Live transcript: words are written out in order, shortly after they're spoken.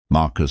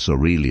Marcus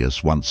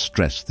Aurelius once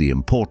stressed the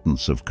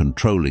importance of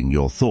controlling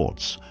your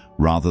thoughts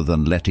rather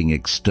than letting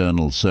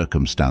external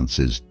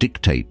circumstances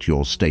dictate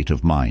your state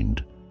of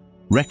mind.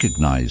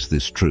 Recognize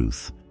this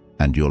truth,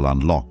 and you'll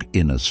unlock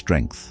inner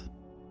strength.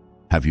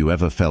 Have you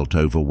ever felt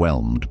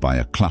overwhelmed by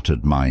a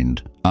cluttered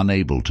mind,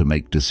 unable to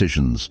make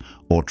decisions,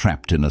 or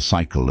trapped in a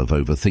cycle of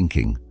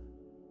overthinking?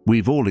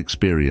 We've all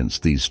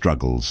experienced these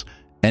struggles,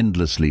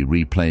 endlessly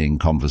replaying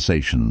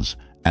conversations,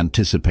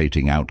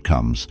 anticipating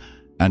outcomes,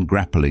 and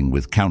grappling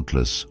with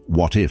countless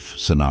what-if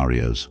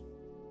scenarios.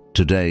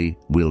 Today,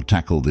 we'll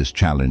tackle this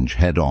challenge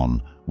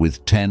head-on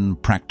with 10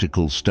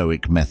 practical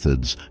Stoic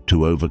methods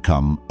to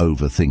overcome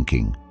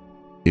overthinking.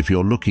 If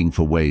you're looking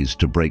for ways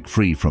to break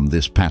free from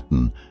this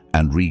pattern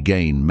and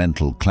regain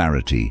mental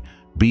clarity,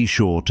 be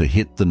sure to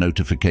hit the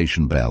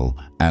notification bell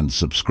and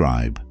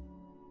subscribe.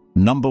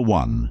 Number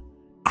 1.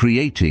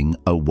 Creating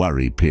a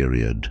worry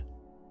period.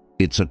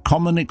 It's a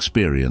common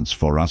experience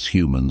for us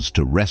humans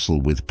to wrestle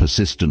with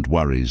persistent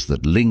worries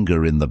that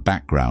linger in the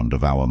background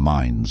of our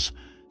minds,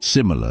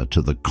 similar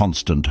to the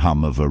constant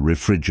hum of a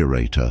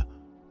refrigerator,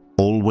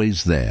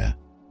 always there,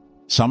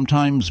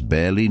 sometimes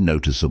barely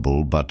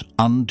noticeable but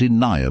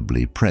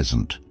undeniably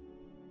present.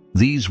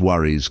 These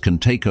worries can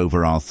take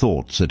over our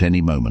thoughts at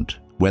any moment,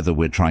 whether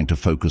we're trying to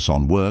focus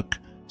on work,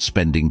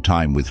 spending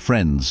time with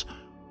friends,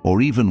 or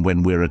even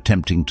when we're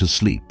attempting to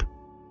sleep.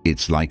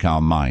 It's like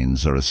our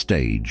minds are a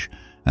stage,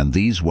 and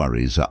these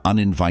worries are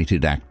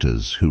uninvited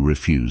actors who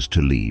refuse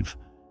to leave.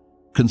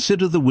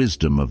 Consider the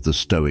wisdom of the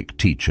Stoic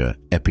teacher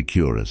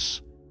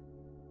Epicurus.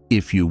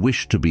 If you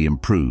wish to be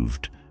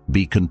improved,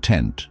 be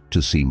content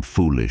to seem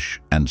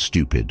foolish and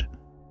stupid.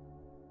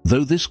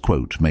 Though this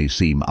quote may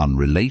seem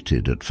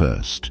unrelated at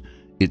first,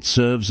 it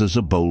serves as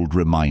a bold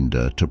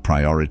reminder to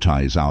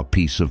prioritize our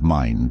peace of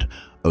mind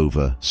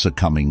over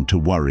succumbing to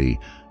worry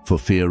for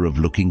fear of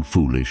looking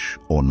foolish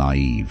or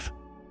naive.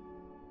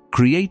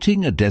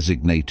 Creating a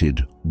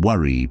designated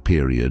worry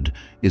period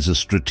is a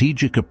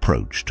strategic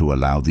approach to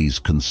allow these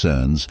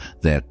concerns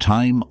their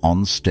time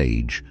on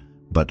stage,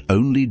 but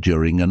only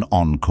during an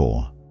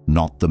encore,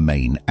 not the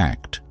main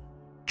act.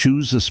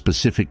 Choose a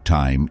specific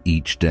time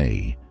each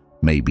day,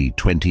 maybe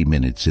 20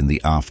 minutes in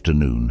the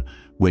afternoon,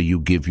 where you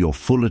give your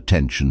full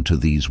attention to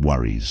these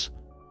worries.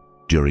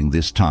 During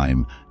this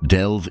time,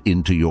 delve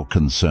into your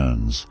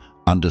concerns,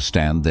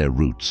 understand their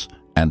roots,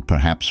 and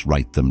perhaps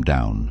write them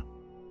down.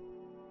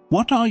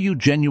 What are you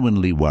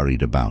genuinely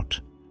worried about?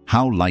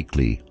 How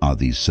likely are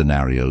these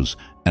scenarios,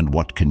 and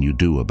what can you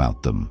do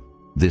about them?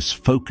 This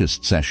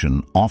focused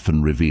session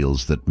often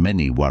reveals that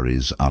many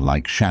worries are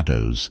like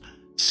shadows,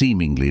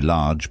 seemingly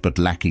large but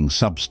lacking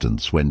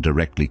substance when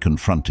directly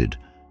confronted.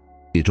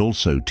 It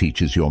also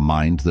teaches your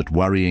mind that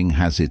worrying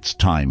has its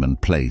time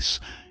and place.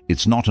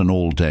 It's not an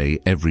all-day,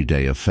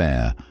 everyday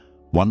affair.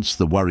 Once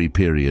the worry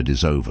period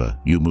is over,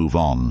 you move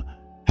on,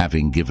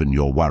 having given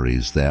your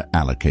worries their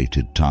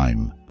allocated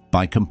time.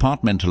 By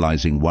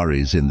compartmentalizing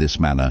worries in this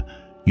manner,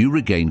 you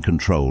regain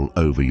control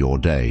over your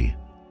day.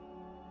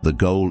 The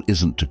goal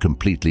isn't to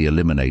completely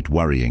eliminate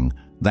worrying.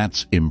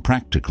 That's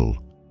impractical.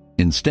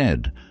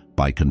 Instead,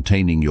 by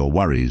containing your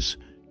worries,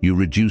 you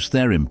reduce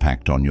their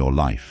impact on your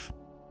life.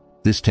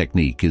 This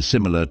technique is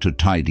similar to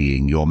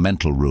tidying your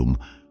mental room,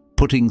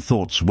 putting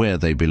thoughts where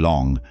they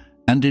belong,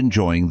 and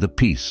enjoying the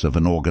peace of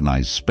an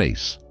organized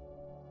space.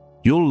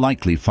 You'll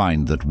likely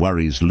find that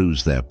worries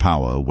lose their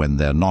power when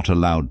they're not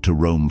allowed to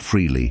roam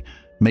freely,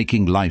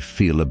 making life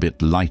feel a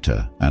bit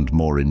lighter and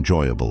more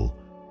enjoyable.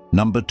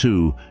 Number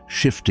 2,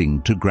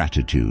 shifting to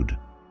gratitude.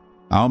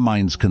 Our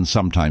minds can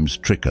sometimes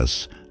trick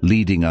us,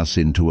 leading us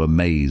into a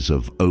maze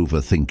of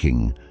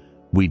overthinking.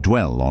 We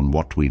dwell on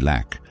what we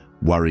lack,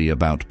 worry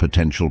about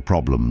potential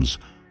problems,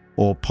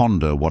 or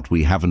ponder what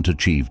we haven't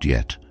achieved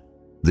yet.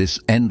 This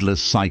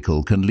endless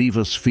cycle can leave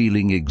us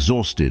feeling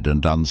exhausted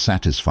and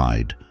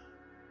unsatisfied.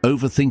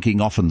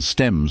 Overthinking often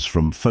stems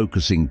from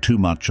focusing too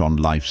much on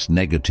life's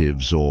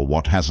negatives or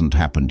what hasn't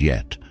happened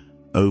yet,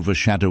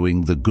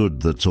 overshadowing the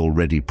good that's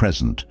already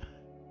present.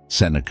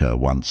 Seneca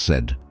once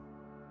said,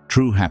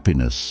 "True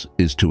happiness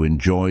is to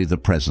enjoy the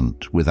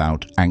present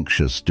without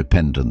anxious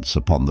dependence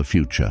upon the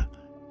future."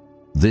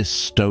 This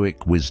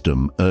Stoic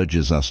wisdom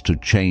urges us to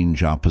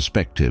change our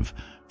perspective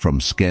from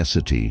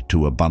scarcity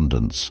to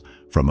abundance,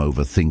 from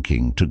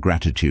overthinking to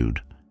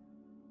gratitude.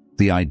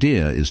 The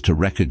idea is to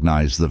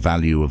recognize the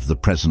value of the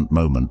present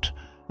moment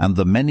and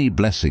the many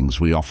blessings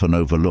we often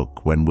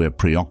overlook when we're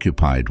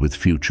preoccupied with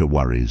future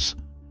worries.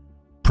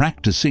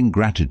 Practicing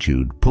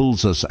gratitude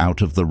pulls us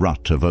out of the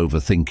rut of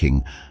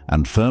overthinking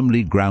and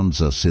firmly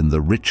grounds us in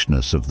the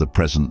richness of the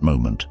present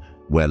moment,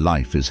 where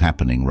life is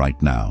happening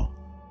right now.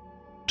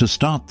 To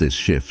start this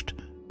shift,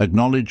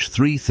 acknowledge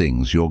 3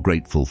 things you're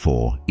grateful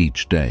for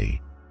each day.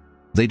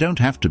 They don't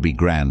have to be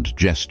grand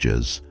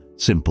gestures.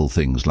 Simple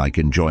things like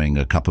enjoying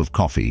a cup of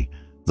coffee,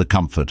 the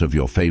comfort of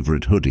your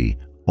favorite hoodie,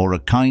 or a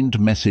kind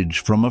message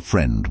from a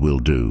friend will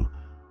do.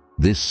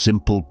 This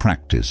simple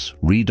practice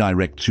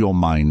redirects your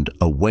mind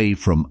away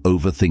from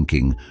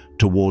overthinking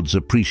towards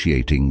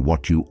appreciating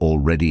what you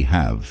already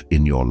have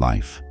in your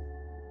life.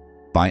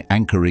 By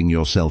anchoring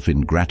yourself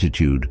in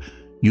gratitude,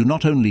 you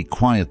not only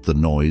quiet the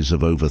noise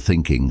of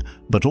overthinking,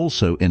 but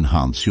also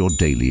enhance your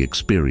daily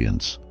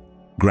experience.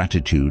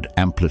 Gratitude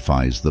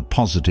amplifies the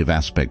positive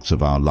aspects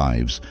of our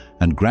lives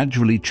and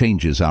gradually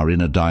changes our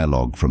inner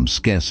dialogue from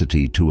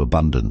scarcity to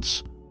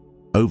abundance.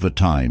 Over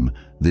time,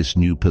 this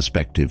new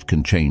perspective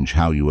can change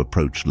how you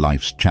approach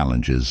life's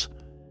challenges,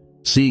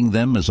 seeing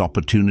them as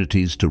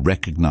opportunities to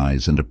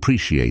recognize and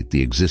appreciate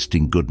the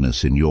existing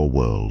goodness in your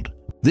world.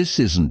 This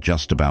isn't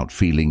just about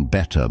feeling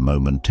better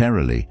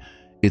momentarily.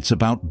 It's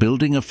about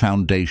building a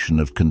foundation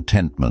of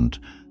contentment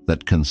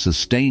that can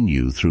sustain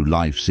you through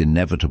life's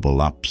inevitable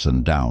ups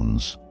and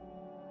downs.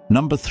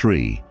 Number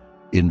 3,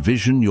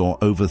 envision your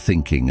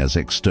overthinking as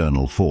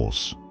external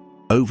force.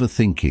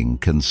 Overthinking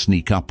can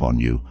sneak up on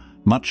you,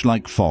 much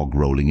like fog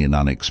rolling in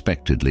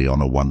unexpectedly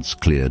on a once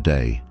clear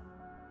day.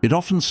 It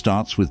often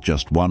starts with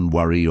just one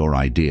worry or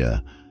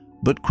idea,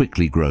 but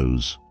quickly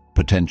grows,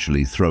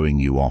 potentially throwing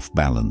you off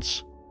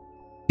balance.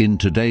 In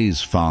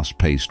today's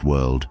fast-paced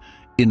world,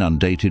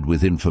 inundated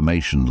with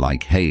information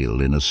like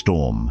hail in a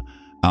storm,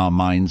 our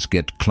minds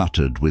get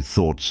cluttered with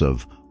thoughts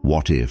of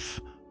what if,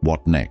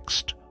 what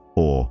next,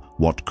 or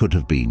what could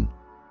have been.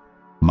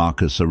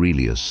 Marcus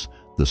Aurelius,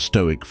 the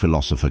Stoic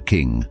philosopher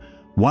king,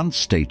 once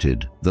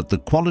stated that the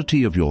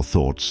quality of your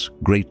thoughts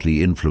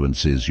greatly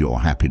influences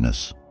your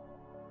happiness.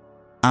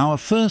 Our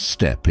first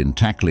step in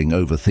tackling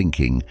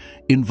overthinking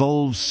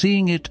involves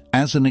seeing it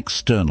as an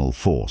external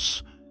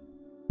force.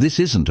 This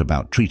isn't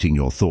about treating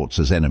your thoughts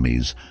as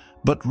enemies,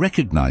 but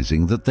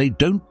recognizing that they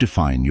don't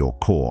define your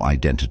core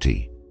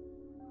identity.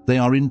 They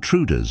are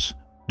intruders,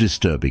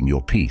 disturbing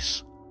your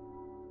peace.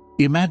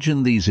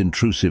 Imagine these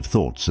intrusive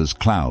thoughts as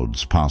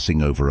clouds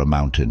passing over a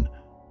mountain.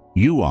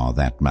 You are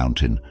that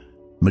mountain,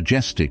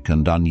 majestic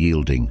and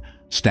unyielding,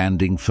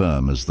 standing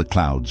firm as the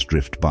clouds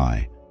drift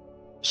by.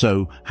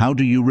 So, how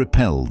do you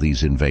repel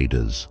these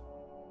invaders?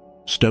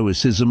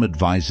 Stoicism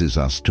advises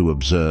us to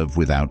observe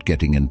without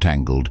getting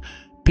entangled,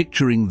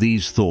 picturing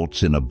these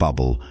thoughts in a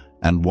bubble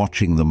and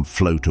watching them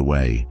float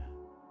away.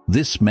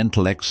 This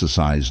mental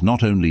exercise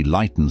not only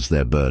lightens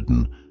their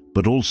burden,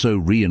 but also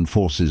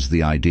reinforces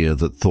the idea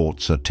that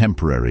thoughts are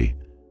temporary.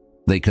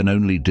 They can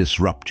only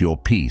disrupt your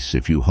peace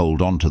if you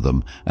hold on to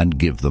them and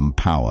give them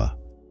power.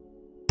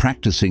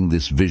 Practicing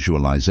this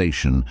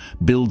visualization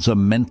builds a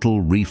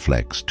mental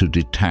reflex to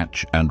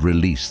detach and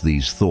release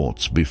these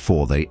thoughts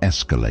before they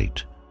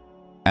escalate.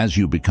 As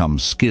you become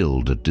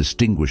skilled at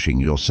distinguishing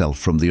yourself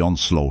from the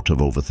onslaught of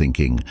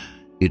overthinking,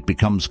 it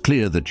becomes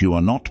clear that you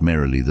are not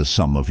merely the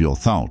sum of your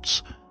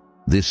thoughts.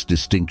 This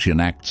distinction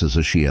acts as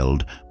a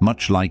shield,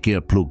 much like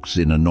earplugs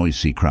in a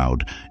noisy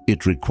crowd.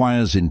 It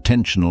requires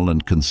intentional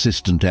and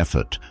consistent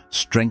effort,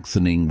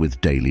 strengthening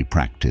with daily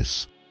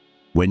practice.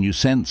 When you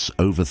sense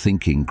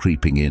overthinking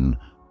creeping in,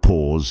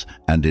 pause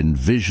and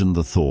envision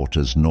the thought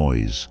as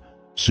noise,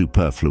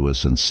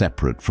 superfluous and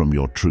separate from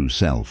your true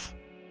self.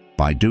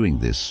 By doing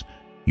this,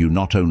 you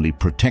not only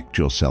protect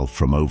yourself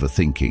from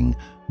overthinking,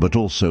 but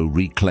also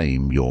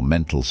reclaim your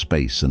mental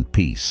space and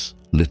peace,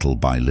 little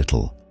by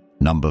little.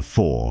 Number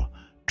 4,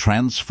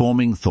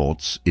 transforming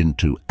thoughts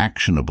into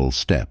actionable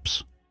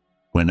steps.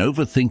 When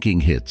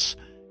overthinking hits,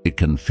 it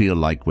can feel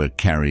like we're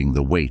carrying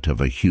the weight of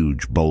a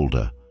huge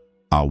boulder.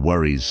 Our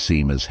worries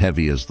seem as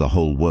heavy as the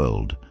whole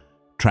world,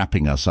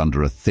 trapping us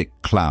under a thick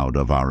cloud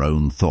of our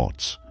own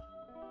thoughts.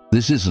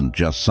 This isn't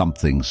just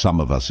something some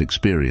of us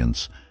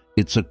experience.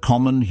 It's a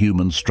common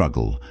human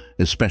struggle,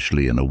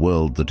 especially in a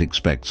world that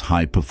expects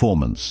high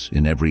performance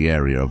in every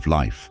area of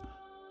life: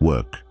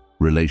 work,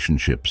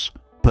 relationships,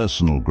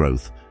 personal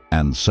growth,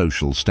 and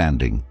social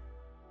standing.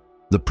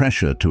 The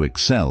pressure to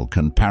excel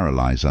can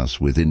paralyze us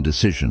with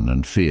indecision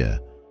and fear.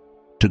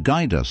 To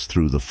guide us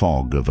through the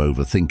fog of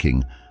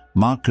overthinking,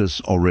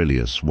 Marcus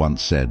Aurelius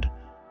once said,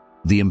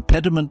 "The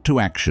impediment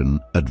to action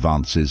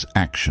advances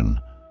action.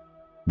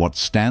 What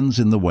stands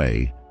in the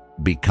way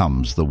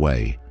becomes the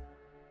way."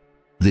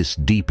 This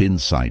deep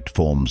insight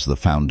forms the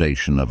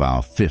foundation of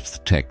our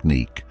 5th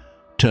technique,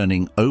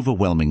 turning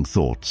overwhelming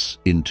thoughts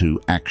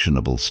into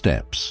actionable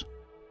steps.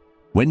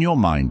 When your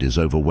mind is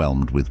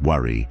overwhelmed with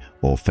worry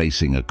or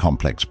facing a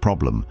complex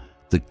problem,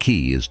 the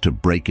key is to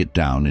break it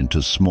down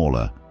into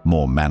smaller,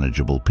 more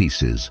manageable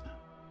pieces.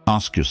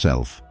 Ask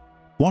yourself,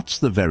 what's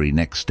the very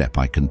next step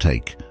I can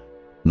take?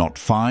 Not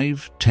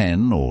 5,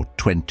 10, or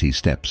 20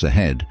 steps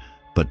ahead,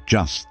 but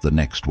just the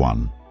next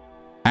one.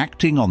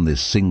 Acting on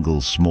this single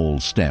small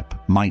step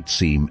might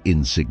seem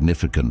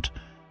insignificant,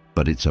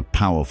 but it's a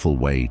powerful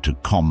way to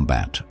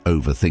combat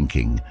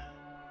overthinking.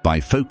 By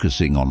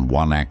focusing on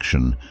one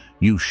action,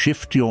 you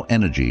shift your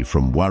energy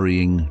from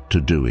worrying to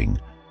doing.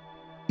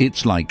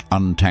 It's like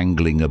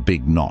untangling a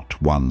big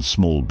knot one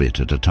small bit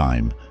at a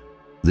time.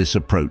 This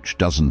approach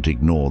doesn't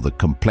ignore the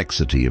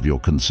complexity of your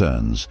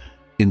concerns.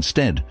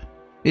 Instead,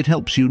 it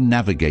helps you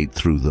navigate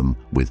through them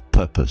with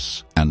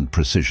purpose and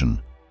precision.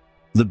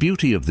 The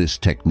beauty of this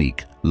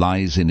technique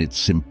lies in its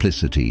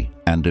simplicity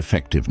and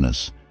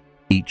effectiveness.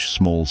 Each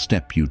small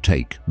step you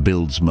take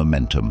builds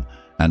momentum,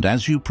 and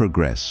as you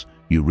progress,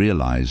 you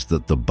realize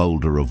that the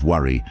boulder of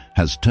worry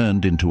has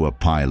turned into a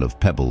pile of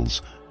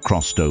pebbles,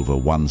 crossed over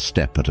one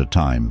step at a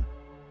time.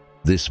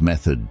 This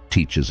method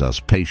teaches us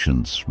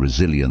patience,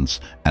 resilience,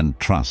 and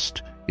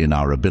trust in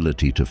our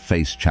ability to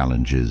face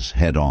challenges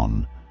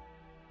head-on.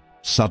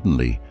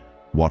 Suddenly,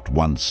 what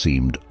once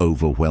seemed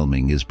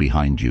overwhelming is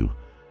behind you,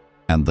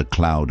 and the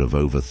cloud of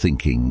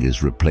overthinking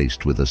is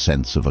replaced with a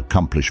sense of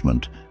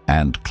accomplishment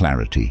and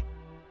clarity.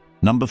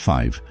 Number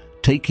 5.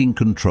 Taking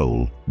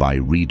control by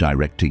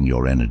redirecting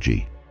your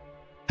energy.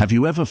 Have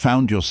you ever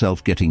found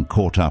yourself getting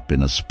caught up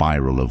in a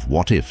spiral of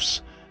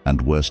what-ifs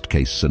and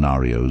worst-case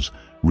scenarios,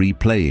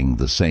 replaying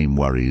the same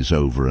worries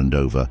over and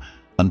over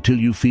until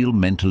you feel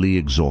mentally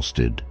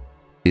exhausted?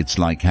 It's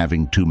like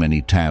having too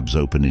many tabs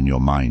open in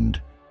your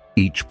mind,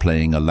 each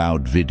playing a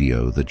loud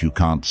video that you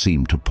can't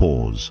seem to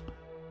pause.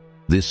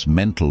 This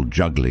mental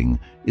juggling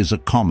is a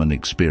common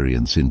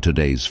experience in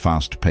today's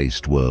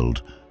fast-paced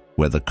world,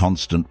 where the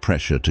constant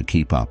pressure to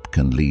keep up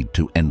can lead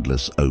to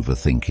endless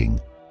overthinking.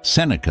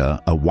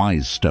 Seneca, a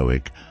wise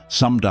Stoic,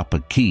 summed up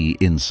a key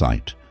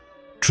insight.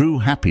 True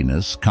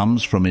happiness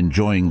comes from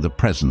enjoying the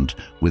present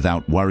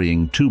without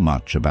worrying too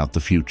much about the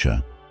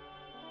future.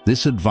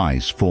 This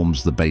advice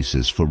forms the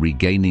basis for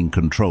regaining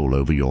control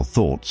over your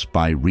thoughts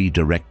by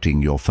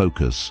redirecting your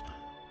focus.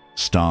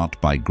 Start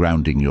by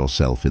grounding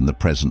yourself in the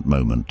present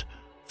moment.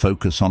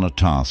 Focus on a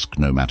task,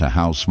 no matter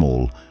how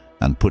small,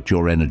 and put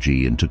your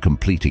energy into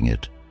completing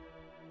it.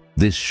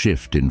 This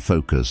shift in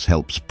focus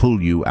helps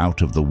pull you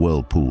out of the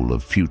whirlpool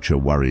of future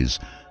worries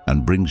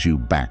and brings you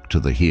back to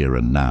the here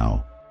and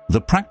now.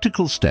 The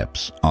practical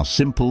steps are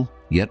simple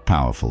yet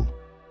powerful.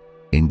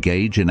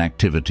 Engage in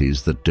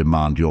activities that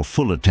demand your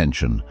full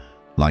attention,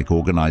 like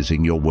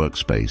organizing your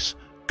workspace,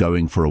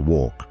 going for a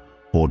walk,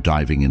 or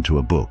diving into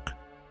a book.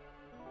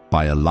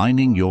 By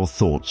aligning your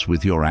thoughts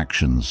with your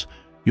actions,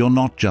 you're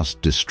not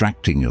just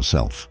distracting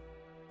yourself.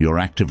 You're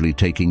actively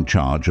taking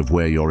charge of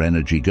where your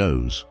energy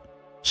goes.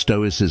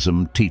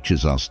 Stoicism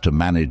teaches us to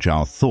manage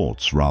our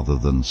thoughts rather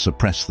than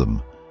suppress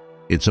them.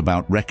 It's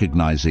about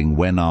recognizing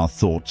when our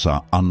thoughts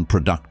are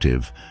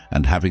unproductive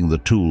and having the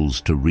tools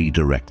to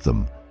redirect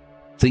them.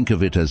 Think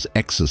of it as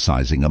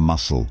exercising a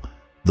muscle.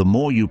 The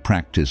more you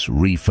practice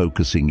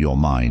refocusing your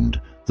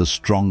mind, the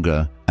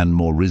stronger and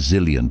more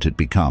resilient it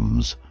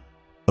becomes.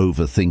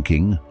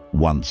 Overthinking,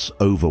 once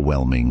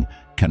overwhelming,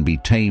 can be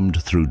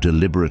tamed through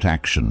deliberate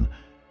action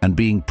and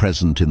being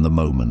present in the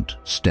moment,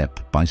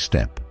 step by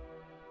step.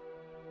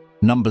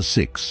 Number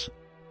 6.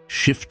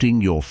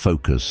 Shifting your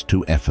focus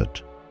to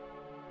effort.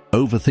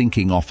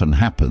 Overthinking often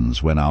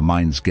happens when our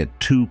minds get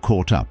too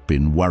caught up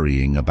in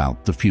worrying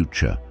about the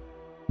future.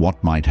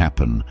 What might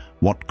happen,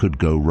 what could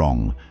go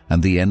wrong,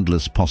 and the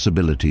endless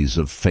possibilities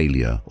of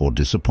failure or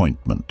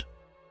disappointment.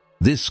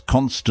 This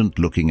constant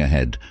looking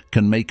ahead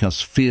can make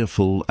us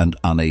fearful and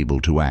unable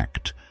to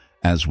act,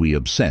 as we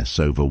obsess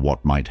over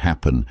what might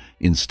happen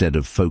instead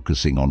of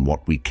focusing on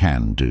what we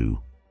can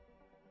do.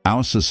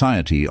 Our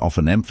society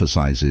often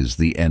emphasizes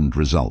the end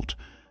result,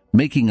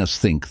 making us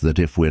think that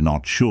if we're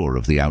not sure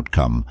of the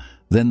outcome,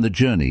 then the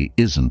journey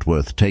isn't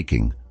worth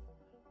taking.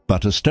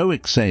 But a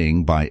Stoic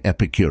saying by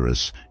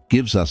Epicurus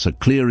gives us a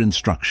clear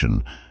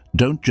instruction: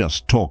 don't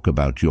just talk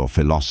about your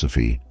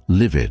philosophy,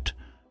 live it.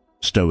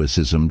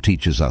 Stoicism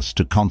teaches us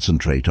to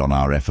concentrate on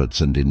our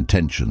efforts and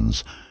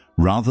intentions,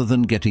 rather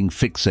than getting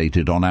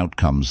fixated on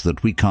outcomes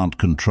that we can't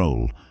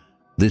control.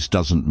 This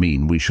doesn't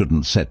mean we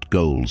shouldn't set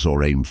goals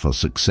or aim for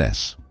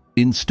success.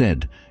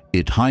 Instead,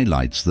 it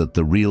highlights that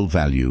the real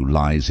value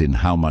lies in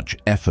how much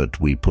effort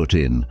we put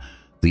in,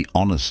 the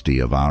honesty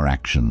of our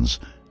actions,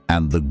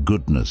 and the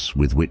goodness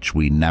with which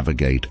we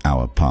navigate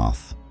our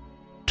path.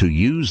 To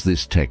use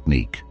this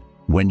technique,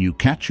 when you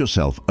catch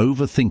yourself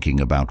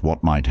overthinking about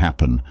what might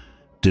happen,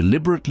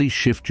 deliberately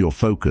shift your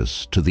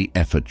focus to the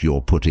effort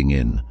you're putting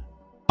in.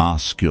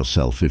 Ask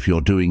yourself if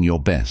you're doing your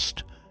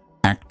best,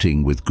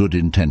 acting with good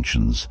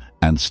intentions,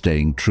 and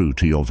staying true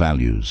to your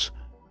values.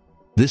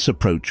 This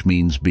approach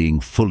means being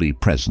fully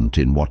present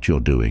in what you're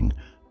doing,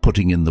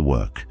 putting in the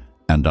work,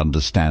 and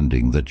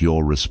understanding that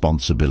your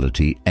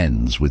responsibility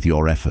ends with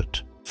your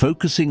effort.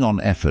 Focusing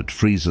on effort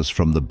frees us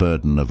from the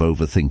burden of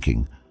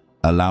overthinking,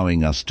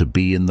 allowing us to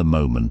be in the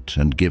moment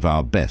and give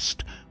our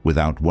best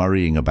without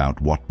worrying about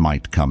what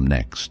might come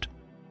next.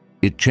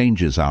 It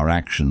changes our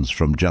actions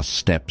from just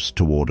steps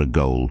toward a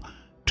goal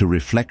to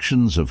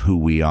reflections of who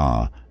we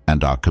are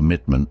and our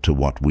commitment to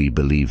what we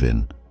believe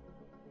in.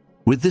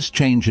 With this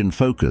change in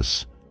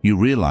focus, you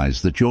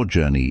realize that your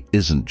journey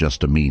isn't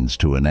just a means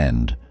to an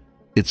end.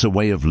 It's a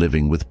way of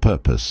living with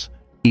purpose.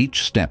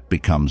 Each step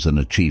becomes an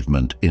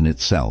achievement in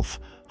itself,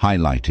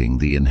 highlighting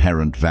the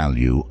inherent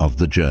value of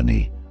the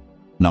journey.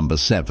 Number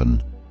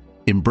 7.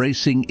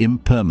 Embracing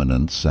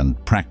impermanence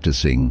and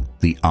practicing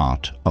the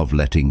art of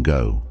letting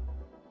go.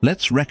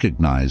 Let's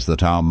recognize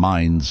that our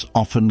minds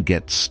often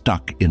get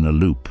stuck in a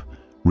loop,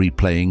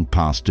 replaying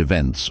past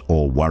events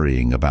or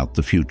worrying about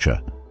the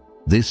future.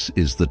 This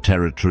is the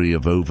territory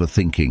of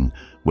overthinking,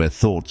 where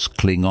thoughts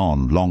cling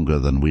on longer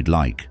than we'd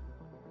like.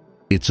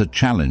 It's a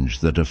challenge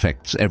that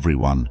affects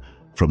everyone,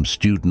 from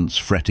students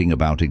fretting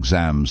about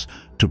exams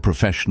to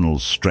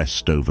professionals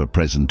stressed over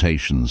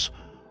presentations,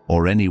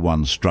 or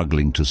anyone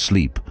struggling to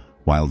sleep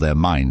while their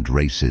mind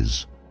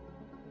races.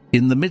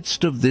 In the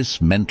midst of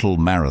this mental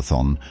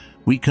marathon,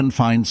 we can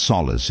find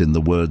solace in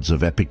the words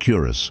of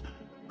Epicurus,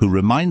 who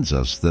reminds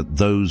us that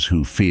those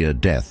who fear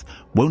death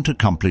won't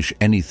accomplish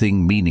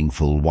anything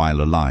meaningful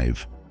while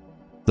alive.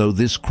 Though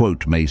this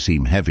quote may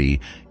seem heavy,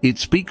 it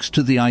speaks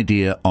to the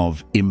idea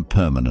of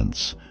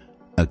impermanence,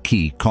 a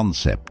key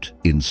concept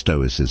in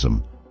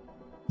Stoicism.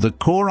 The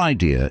core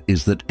idea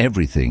is that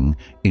everything,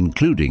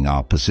 including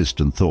our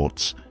persistent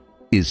thoughts,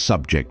 is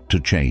subject to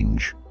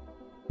change.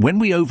 When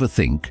we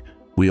overthink,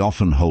 we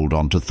often hold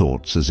on to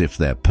thoughts as if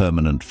they're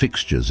permanent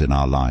fixtures in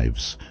our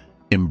lives.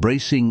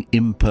 Embracing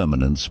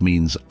impermanence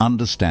means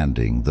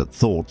understanding that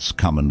thoughts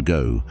come and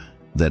go,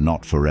 they're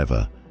not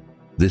forever.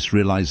 This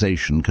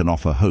realization can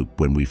offer hope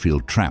when we feel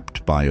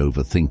trapped by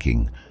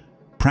overthinking.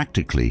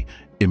 Practically,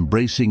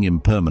 embracing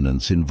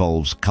impermanence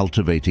involves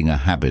cultivating a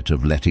habit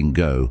of letting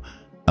go,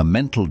 a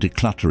mental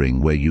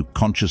decluttering where you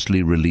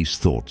consciously release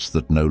thoughts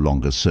that no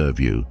longer serve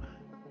you.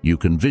 You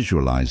can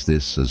visualize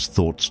this as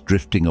thoughts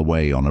drifting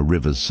away on a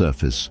river's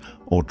surface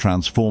or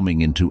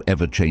transforming into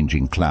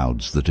ever-changing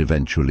clouds that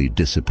eventually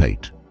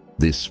dissipate.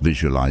 This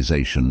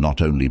visualization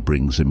not only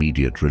brings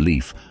immediate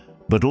relief,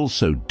 but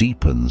also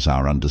deepens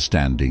our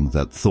understanding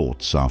that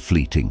thoughts are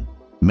fleeting.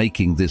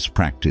 Making this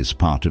practice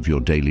part of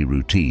your daily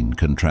routine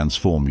can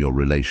transform your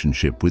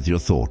relationship with your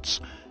thoughts.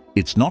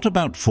 It's not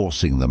about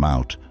forcing them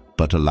out,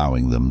 but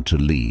allowing them to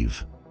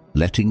leave.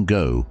 Letting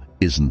go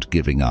isn't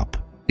giving up.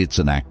 It's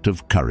an act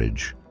of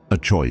courage, a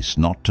choice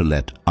not to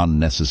let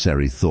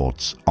unnecessary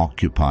thoughts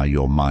occupy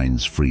your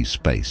mind's free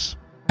space.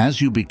 As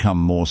you become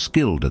more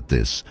skilled at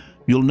this,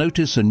 you'll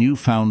notice a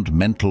newfound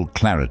mental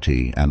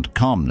clarity and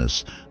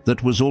calmness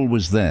that was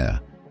always there,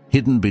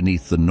 hidden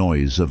beneath the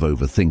noise of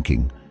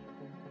overthinking.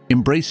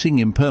 Embracing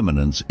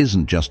impermanence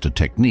isn't just a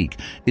technique,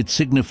 it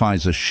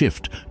signifies a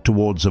shift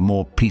towards a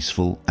more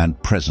peaceful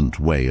and present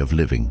way of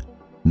living.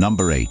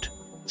 Number 8.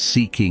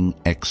 Seeking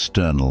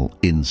external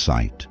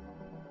insight.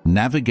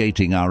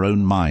 Navigating our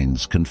own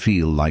minds can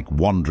feel like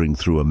wandering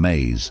through a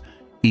maze,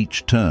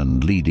 each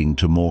turn leading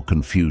to more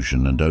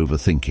confusion and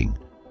overthinking.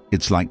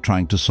 It's like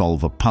trying to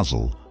solve a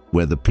puzzle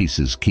where the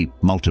pieces keep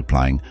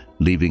multiplying,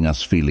 leaving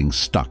us feeling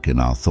stuck in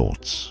our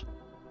thoughts.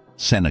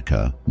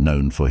 Seneca,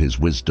 known for his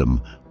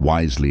wisdom,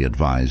 wisely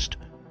advised,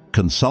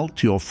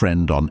 "Consult your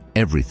friend on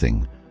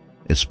everything,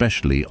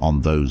 especially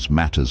on those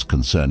matters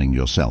concerning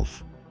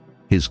yourself.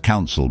 His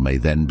counsel may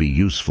then be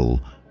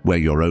useful where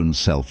your own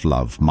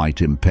self-love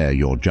might impair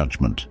your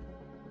judgment."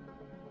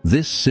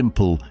 This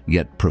simple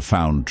yet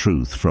profound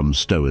truth from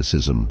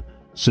Stoicism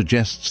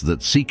suggests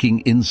that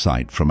seeking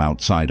insight from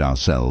outside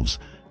ourselves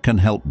can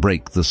help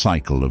break the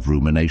cycle of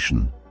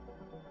rumination.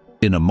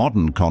 In a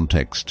modern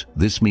context,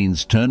 this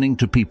means turning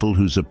to people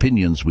whose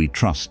opinions we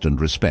trust and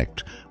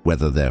respect,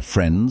 whether they're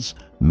friends,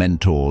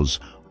 mentors,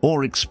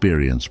 or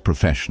experienced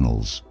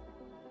professionals.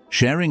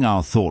 Sharing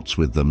our thoughts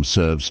with them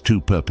serves two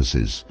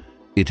purposes.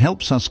 It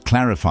helps us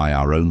clarify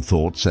our own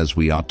thoughts as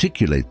we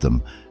articulate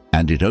them,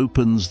 and it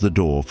opens the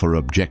door for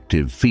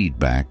objective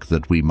feedback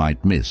that we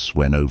might miss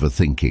when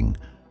overthinking.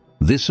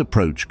 This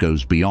approach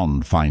goes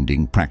beyond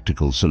finding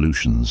practical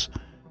solutions.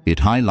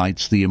 It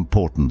highlights the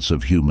importance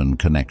of human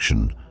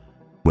connection.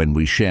 When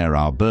we share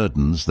our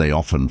burdens, they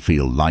often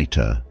feel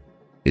lighter.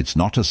 It's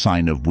not a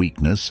sign of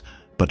weakness,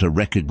 but a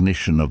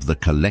recognition of the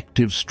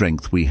collective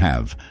strength we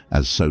have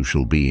as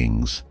social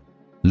beings.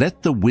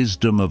 Let the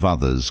wisdom of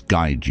others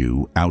guide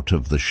you out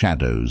of the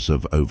shadows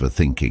of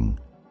overthinking.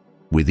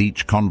 With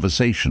each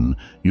conversation,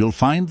 you'll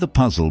find the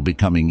puzzle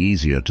becoming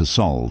easier to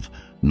solve,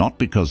 not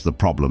because the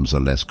problems are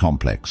less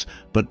complex,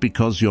 but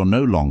because you're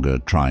no longer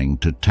trying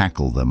to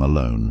tackle them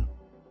alone.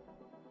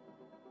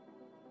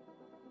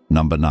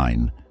 Number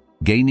 9.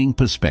 Gaining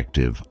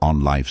perspective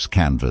on life's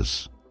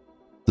canvas.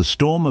 The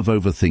storm of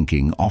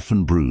overthinking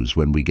often brews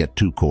when we get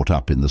too caught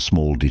up in the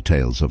small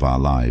details of our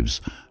lives,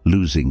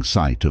 losing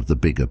sight of the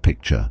bigger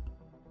picture.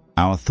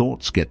 Our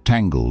thoughts get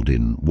tangled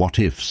in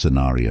what-if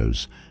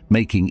scenarios,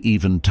 making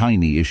even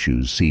tiny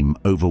issues seem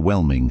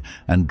overwhelming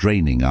and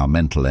draining our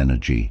mental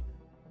energy.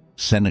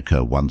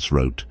 Seneca once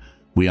wrote,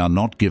 "We are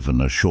not given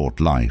a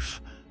short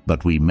life,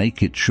 but we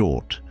make it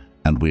short,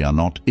 and we are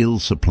not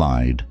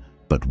ill-supplied,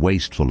 but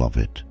wasteful of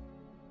it."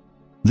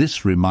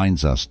 This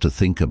reminds us to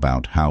think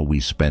about how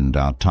we spend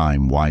our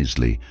time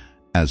wisely,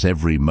 as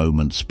every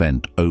moment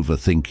spent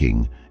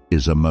overthinking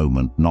is a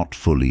moment not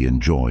fully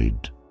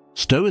enjoyed.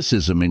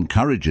 Stoicism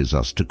encourages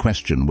us to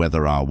question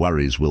whether our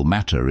worries will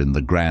matter in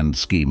the grand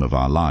scheme of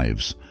our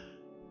lives.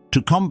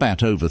 To combat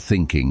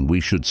overthinking, we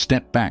should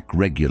step back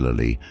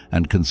regularly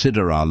and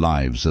consider our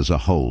lives as a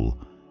whole.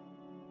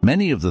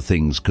 Many of the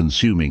things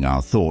consuming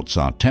our thoughts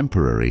are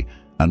temporary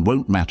and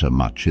won't matter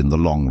much in the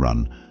long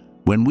run.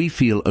 When we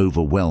feel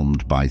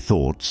overwhelmed by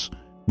thoughts,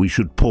 we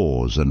should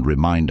pause and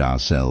remind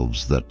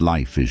ourselves that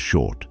life is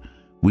short.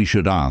 We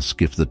should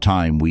ask if the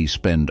time we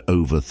spend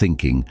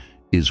overthinking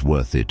is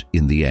worth it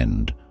in the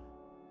end.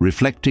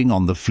 Reflecting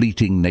on the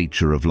fleeting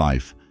nature of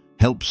life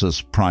helps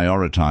us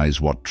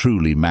prioritize what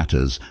truly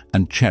matters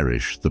and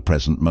cherish the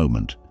present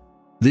moment.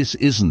 This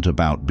isn't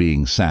about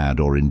being sad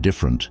or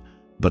indifferent,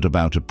 but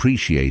about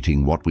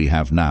appreciating what we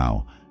have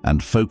now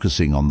and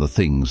focusing on the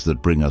things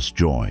that bring us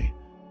joy.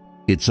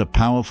 It's a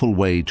powerful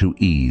way to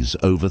ease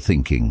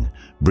overthinking,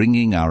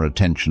 bringing our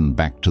attention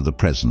back to the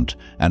present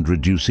and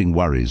reducing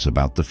worries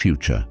about the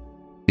future.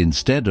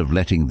 Instead of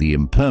letting the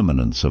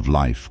impermanence of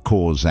life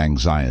cause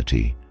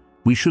anxiety,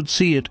 we should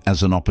see it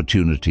as an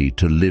opportunity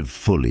to live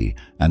fully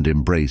and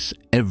embrace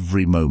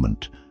every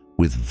moment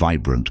with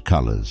vibrant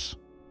colors.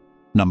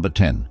 Number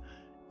 10.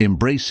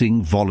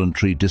 Embracing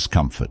voluntary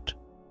discomfort.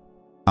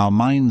 Our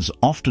minds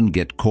often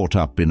get caught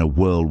up in a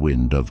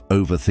whirlwind of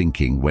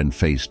overthinking when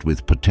faced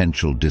with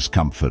potential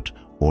discomfort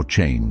or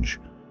change.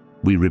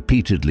 We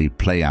repeatedly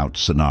play out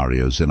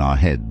scenarios in our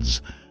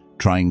heads,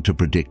 trying to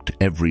predict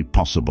every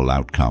possible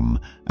outcome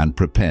and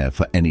prepare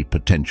for any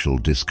potential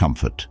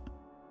discomfort.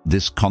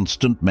 This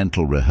constant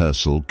mental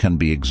rehearsal can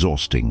be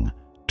exhausting,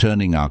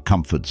 turning our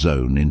comfort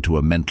zone into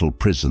a mental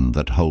prison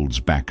that holds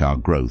back our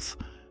growth,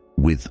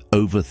 with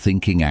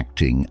overthinking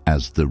acting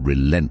as the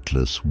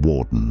relentless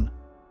warden.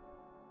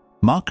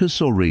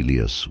 Marcus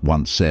Aurelius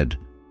once said,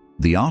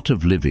 "The art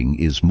of living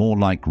is more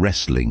like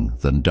wrestling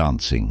than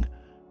dancing,"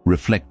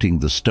 reflecting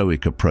the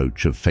Stoic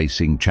approach of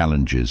facing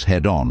challenges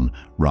head-on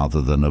rather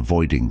than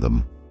avoiding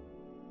them.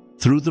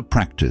 Through the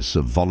practice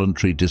of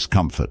voluntary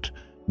discomfort,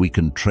 we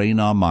can train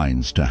our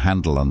minds to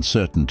handle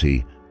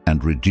uncertainty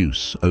and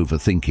reduce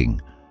overthinking.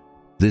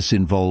 This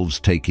involves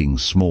taking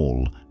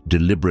small,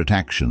 deliberate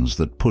actions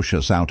that push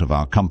us out of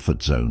our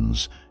comfort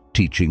zones,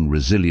 teaching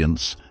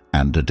resilience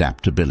and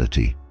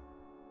adaptability.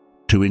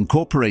 To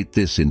incorporate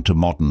this into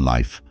modern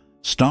life,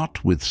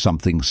 start with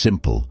something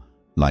simple,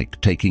 like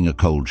taking a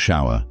cold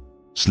shower,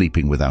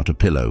 sleeping without a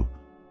pillow,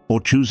 or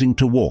choosing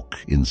to walk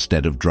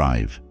instead of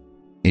drive.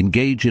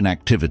 Engage in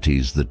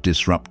activities that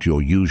disrupt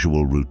your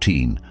usual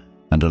routine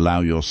and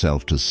allow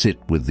yourself to sit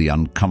with the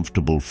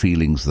uncomfortable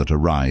feelings that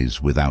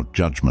arise without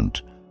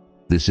judgment.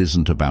 This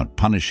isn't about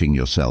punishing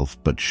yourself,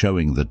 but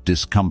showing that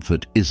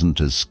discomfort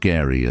isn't as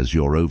scary as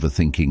your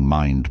overthinking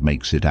mind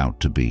makes it out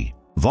to be.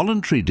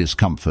 Voluntary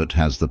discomfort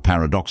has the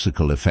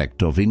paradoxical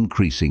effect of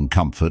increasing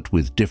comfort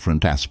with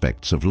different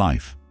aspects of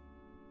life.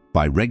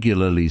 By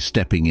regularly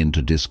stepping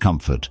into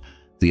discomfort,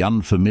 the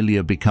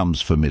unfamiliar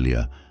becomes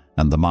familiar,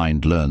 and the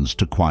mind learns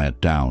to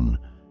quiet down,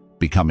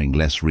 becoming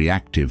less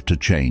reactive to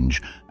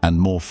change and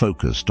more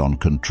focused on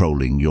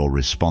controlling your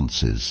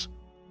responses.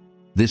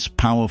 This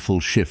powerful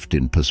shift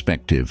in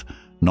perspective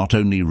not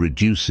only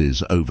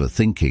reduces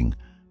overthinking,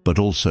 but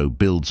also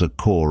builds a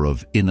core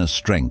of inner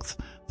strength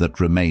that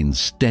remains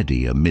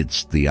steady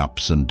amidst the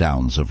ups and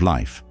downs of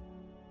life.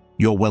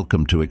 You're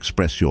welcome to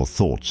express your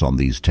thoughts on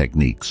these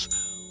techniques,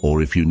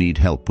 or if you need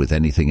help with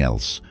anything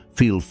else,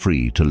 feel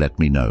free to let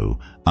me know.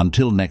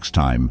 Until next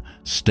time,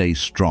 stay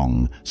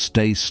strong,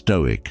 stay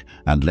stoic,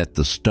 and let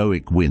the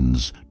stoic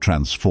winds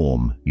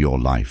transform your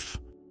life.